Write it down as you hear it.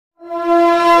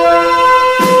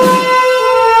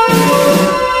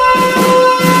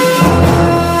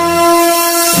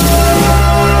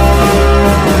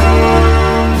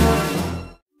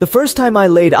The first time I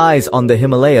laid eyes on the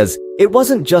Himalayas, it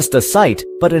wasn't just a sight,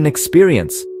 but an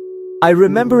experience. I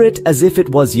remember it as if it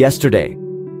was yesterday.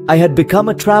 I had become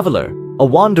a traveler, a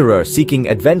wanderer seeking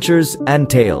adventures and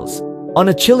tales. On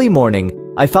a chilly morning,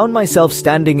 I found myself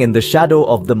standing in the shadow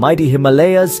of the mighty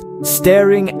Himalayas,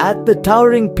 staring at the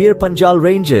towering Pir Panjal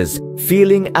ranges,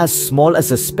 feeling as small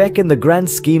as a speck in the grand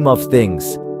scheme of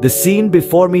things. The scene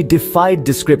before me defied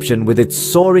description, with its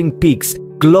soaring peaks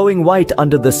glowing white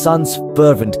under the sun's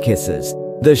fervent kisses.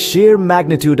 The sheer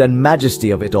magnitude and majesty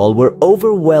of it all were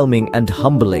overwhelming and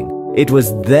humbling. It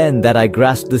was then that I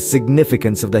grasped the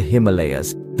significance of the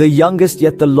Himalayas, the youngest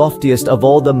yet the loftiest of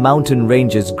all the mountain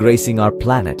ranges gracing our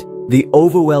planet. The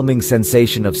overwhelming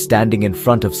sensation of standing in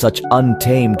front of such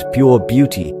untamed, pure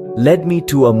beauty led me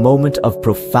to a moment of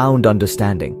profound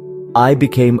understanding. I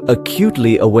became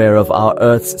acutely aware of our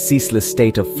Earth's ceaseless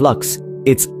state of flux,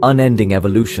 its unending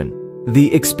evolution.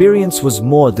 The experience was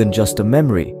more than just a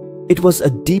memory. It was a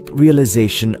deep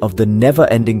realization of the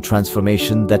never-ending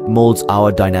transformation that molds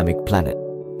our dynamic planet.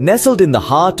 Nestled in the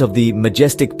heart of the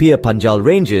majestic Pir Panjal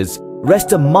ranges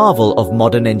rests a marvel of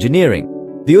modern engineering,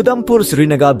 the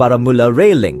Udhampur-Srinagar-Baramulla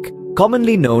rail link,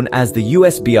 commonly known as the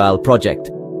Usbrl project.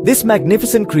 This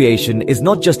magnificent creation is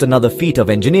not just another feat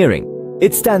of engineering.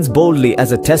 It stands boldly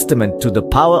as a testament to the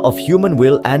power of human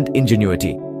will and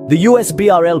ingenuity. The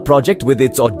Usbrl project, with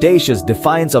its audacious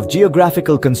defiance of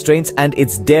geographical constraints and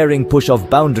its daring push of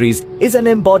boundaries, is an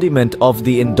embodiment of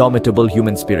the indomitable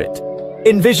human spirit.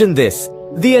 Envision this.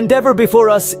 The endeavor before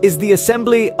us is the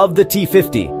assembly of the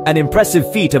T-50, an impressive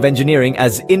feat of engineering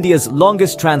as India's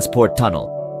longest transport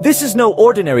tunnel. This is no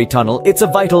ordinary tunnel, it's a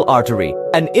vital artery,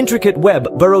 an intricate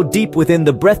web burrowed deep within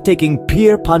the breathtaking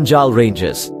Pir Panjal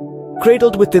ranges.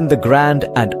 Cradled within the grand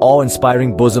and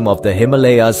awe-inspiring bosom of the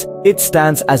Himalayas, it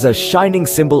stands as a shining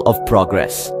symbol of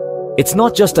progress. It's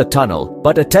not just a tunnel,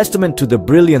 but a testament to the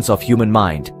brilliance of human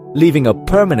mind, leaving a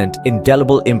permanent,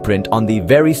 indelible imprint on the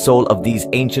very soul of these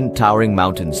ancient towering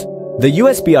mountains. The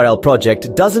Usbrl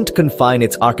project doesn't confine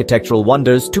its architectural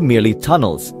wonders to merely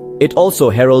tunnels. It also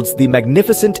heralds the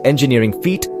magnificent engineering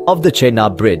feat of the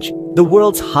Chenab Bridge, the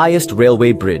world's highest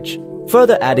railway bridge.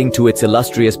 Further adding to its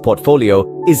illustrious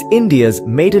portfolio is India's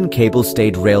maiden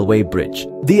cable-stayed railway bridge,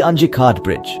 the Anjikad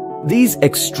Bridge. These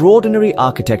extraordinary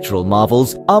architectural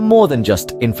marvels are more than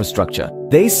just infrastructure.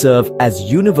 They serve as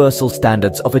universal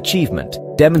standards of achievement,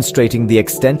 demonstrating the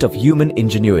extent of human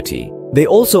ingenuity. They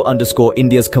also underscore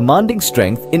India's commanding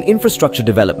strength in infrastructure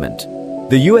development.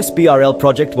 The Usbrl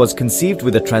project was conceived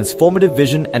with a transformative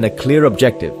vision and a clear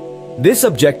objective. This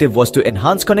objective was to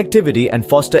enhance connectivity and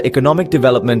foster economic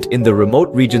development in the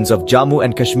remote regions of Jammu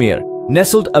and Kashmir,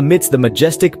 nestled amidst the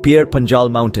majestic Pir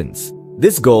Panjal mountains.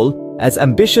 This goal, as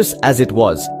ambitious as it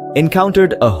was,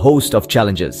 encountered a host of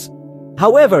challenges.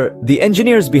 However, the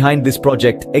engineers behind this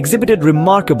project exhibited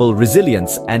remarkable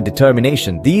resilience and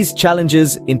determination these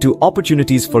challenges into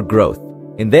opportunities for growth.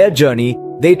 In their journey,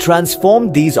 they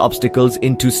transformed these obstacles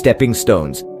into stepping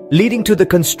stones, leading to the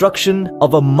construction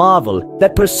of a marvel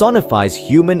that personifies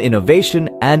human innovation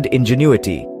and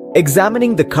ingenuity.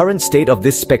 Examining the current state of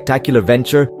this spectacular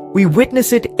venture, we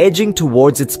witness it edging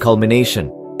towards its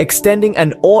culmination. Extending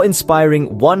an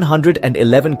awe-inspiring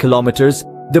 111 kilometers,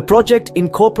 the project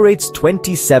incorporates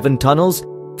 27 tunnels,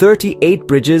 38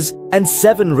 bridges, and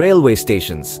 7 railway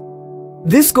stations.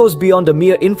 This goes beyond a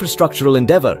mere infrastructural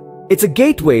endeavor. It's a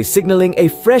gateway signaling a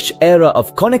fresh era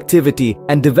of connectivity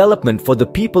and development for the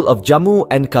people of Jammu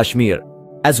and Kashmir.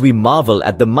 As we marvel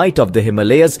at the might of the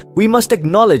Himalayas, we must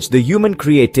acknowledge the human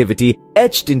creativity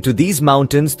etched into these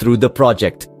mountains through the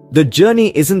project. The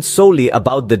journey isn't solely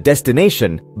about the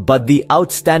destination, but the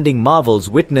outstanding marvels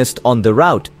witnessed on the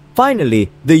route.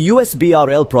 Finally, the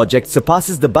Usbrl project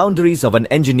surpasses the boundaries of an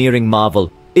engineering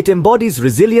marvel. It embodies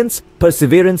resilience,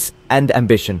 perseverance, and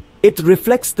ambition. It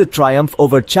reflects the triumph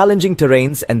over challenging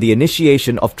terrains and the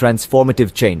initiation of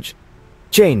transformative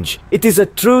change. It is a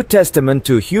true testament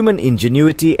to human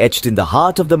ingenuity etched in the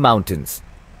heart of the mountains.